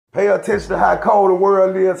Pay attention to how cold the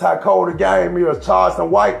world is, how cold the game is.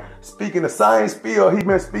 Charleston White speaking the same spiel he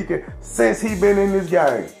been speaking since he been in this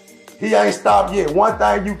game. He ain't stopped yet. One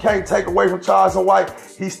thing you can't take away from Charleston White,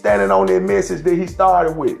 he's standing on that message that he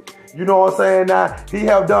started with. You know what I'm saying? Now, he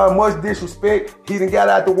have done much disrespect. He done got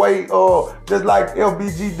out the way, just like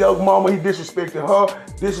FBG Doug mama, he disrespected her,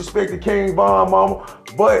 disrespected King Von mama,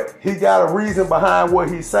 but he got a reason behind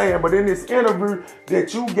what he's saying. But in this interview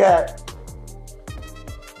that you got,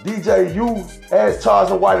 DJU asked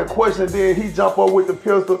Charleston White a question, then he jump up with the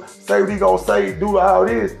pistol, say what he gonna say, do how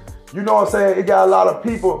it is. You know what I'm saying? It got a lot of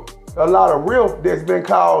people, a lot of rift that's been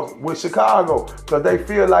caused with Chicago because they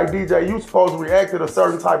feel like DJU supposed to react in a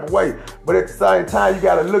certain type of way. But at the same time, you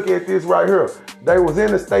gotta look at this right here. They was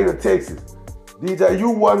in the state of Texas.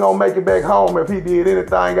 DJU wasn't gonna make it back home if he did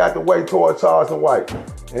anything out the way toward Charleston White.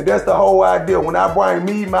 And that's the whole idea. When I bring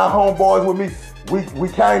me, my homeboys with me, we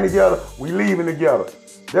came together, we leaving together.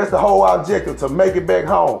 That's the whole objective, to make it back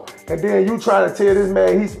home. And then you trying to tell this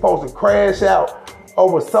man he's supposed to crash out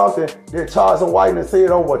over something that Charleston White has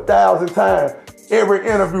said over 1,000 times. Every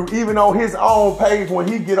interview, even on his own page, when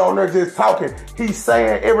he get on there just talking, he's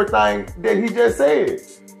saying everything that he just said.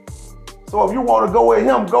 So if you want to go at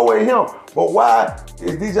him, go at him. But why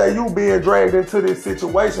is DJU being dragged into this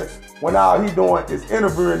situation when all he doing is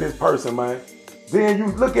interviewing this person, man? Then you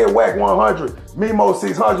look at Whack 100, Memo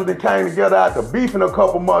 600 that came together after beefing a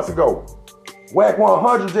couple months ago. Whack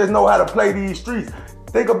 100 just know how to play these streets.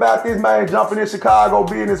 Think about this man jumping in Chicago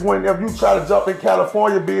business when if you try to jump in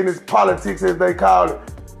California business, politics as they call it,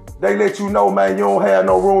 they let you know, man, you don't have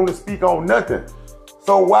no room to speak on nothing.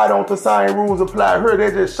 So why don't the same rules apply here?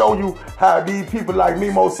 They just show you how these people like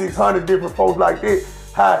Memo 600, different folks like that,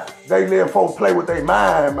 how they let folks play with their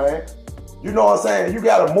mind, man. You know what I'm saying? You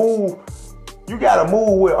gotta move. You gotta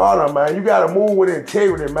move with honor, man. You gotta move with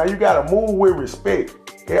integrity, man. You gotta move with respect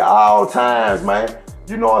at all times, man.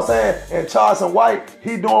 You know what I'm saying? And Charleston White,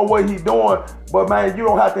 he doing what he doing, but man, you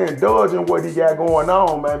don't have to indulge in what he got going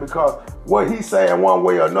on, man, because what he's saying one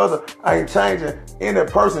way or another ain't changing any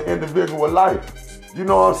person, individual life. You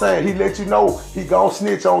know what I'm saying? He let you know he gon'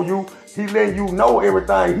 snitch on you. He letting you know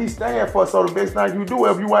everything he stand for. So the best thing you do,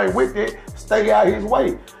 if you ain't with it, stay out his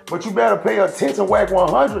way. But you better pay attention. Whack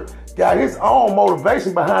 100 got his own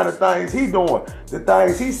motivation behind the things he doing, the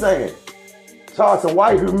things he saying. Charleston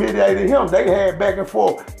White humiliated him. They had back and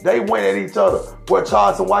forth. They went at each other. What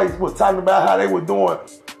Charleston White was talking about how they were doing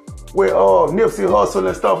with Nipsey Hussle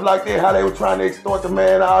and stuff like that, how they were trying to extort the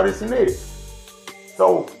man, all this and that.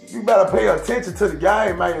 So you better pay attention to the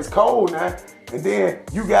game, man. It's cold now. And then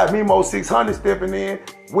you got Memo 600 stepping in,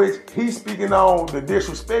 which he's speaking on the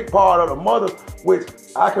disrespect part of the mother, which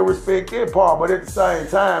I can respect that part, but at the same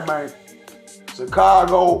time, man,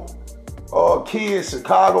 Chicago kids,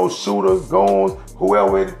 Chicago shooters, goons,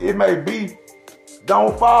 whoever it may be,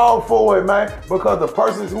 don't fall for it, man, because the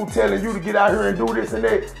persons who telling you to get out here and do this and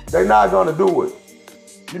that, they're not gonna do it.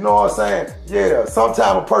 You know what I'm saying? Yeah,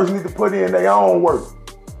 sometimes a person needs to put in their own work.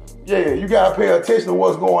 Yeah, you gotta pay attention to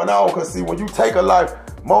what's going on, because see, when you take a life,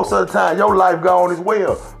 most of the time your life gone as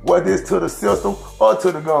well, whether it's to the system or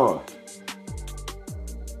to the gun.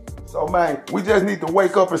 So man, we just need to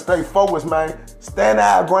wake up and stay focused, man. Stand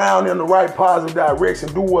our ground in the right positive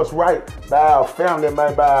direction. Do what's right by our family,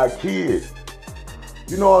 man, by our kids.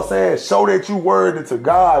 You know what I'm saying? Show that you worthy to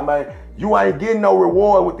God, man. You ain't getting no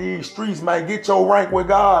reward with these streets, man. Get your rank with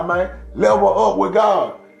God, man. Level up with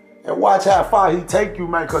God. And watch how far he take you,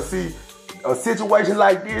 man. Because see, a situation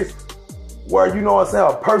like this, where, you know what I'm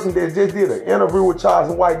saying, a person that just did an interview with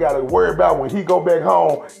Charleston White got to worry about when he go back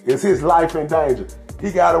home, is his life in danger.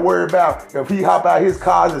 He got to worry about if he hop out his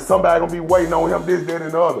car, is somebody going to be waiting on him, this, that,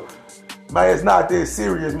 and the other. Man, it's not that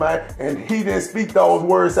serious, man. And he didn't speak those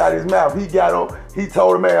words out of his mouth. He got up, he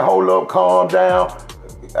told the man, hold up, calm down.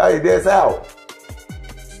 Hey, that's out.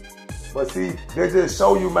 But see, they just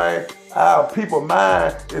show you, man, our people's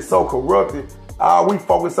mind is so corrupted. All we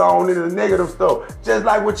focus on is the negative stuff. Just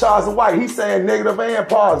like with Charleston White, he's saying negative and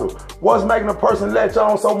positive. What's making a person latch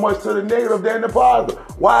on so much to the negative than the positive?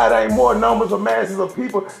 Why it ain't more numbers of masses of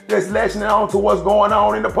people that's latching on to what's going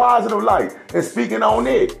on in the positive light and speaking on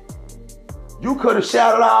it? You could have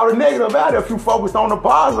shouted all the negative out if you focused on the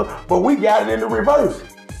positive, but we got it in the reverse.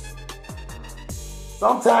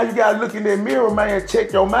 Sometimes you gotta look in that mirror, man, and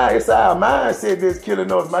check your mind. It's our mindset that's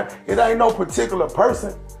killing us, man. It ain't no particular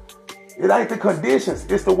person. It ain't the conditions.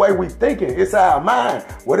 It's the way we thinking. It's our mind.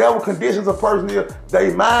 Whatever conditions a person is,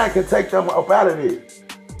 their mind can take them up out of it.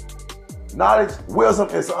 Knowledge, wisdom,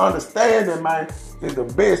 and understanding, man, is the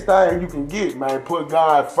best thing you can get, man. Put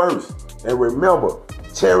God first. And remember,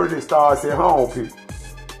 charity starts at home, people.